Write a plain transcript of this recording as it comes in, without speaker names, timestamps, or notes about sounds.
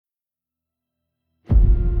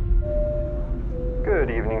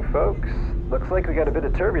Good evening, folks. Looks like we got a bit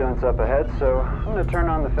of turbulence up ahead, so I'm going to turn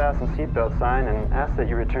on the fasten seatbelt sign and ask that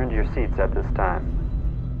you return to your seats at this time.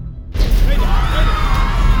 Please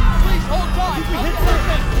hold tight. We hit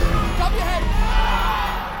something. Drop your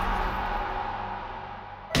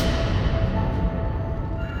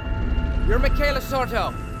head. You're Michaela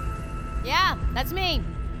Soto. Yeah, that's me.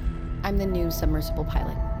 I'm the new submersible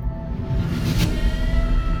pilot.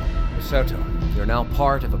 Soto, you're now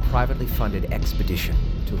part of a privately funded expedition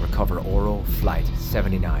to recover Oro Flight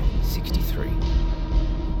 7963.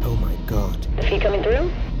 Oh my god. Is he coming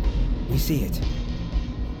through? We see it.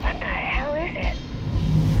 What the hell is it?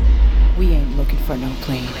 We ain't looking for no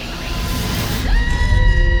plane.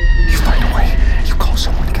 You find a way. You call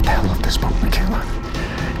someone to get the hell off this boat, Michaela.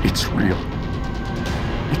 It's real.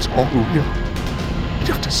 It's all real.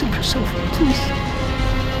 You have to save yourself, please.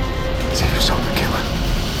 Save yourself, Michaela.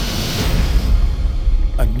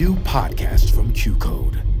 A new podcast from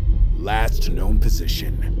Q-Code, Last Known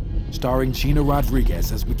Position, starring Gina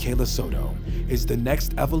Rodriguez as Michaela Soto, is the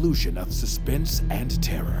next evolution of suspense and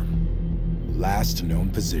terror. Last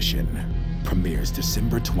Known Position premieres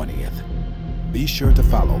December 20th. Be sure to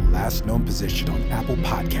follow Last Known Position on Apple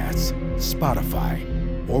Podcasts, Spotify,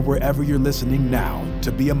 or wherever you're listening now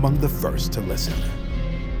to be among the first to listen.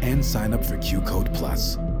 And sign up for Q-Code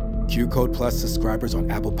Plus. Q-Code Plus subscribers on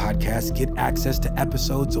Apple Podcasts get access to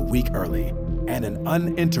episodes a week early and an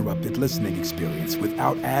uninterrupted listening experience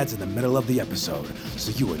without ads in the middle of the episode,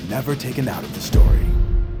 so you are never taken out of the story.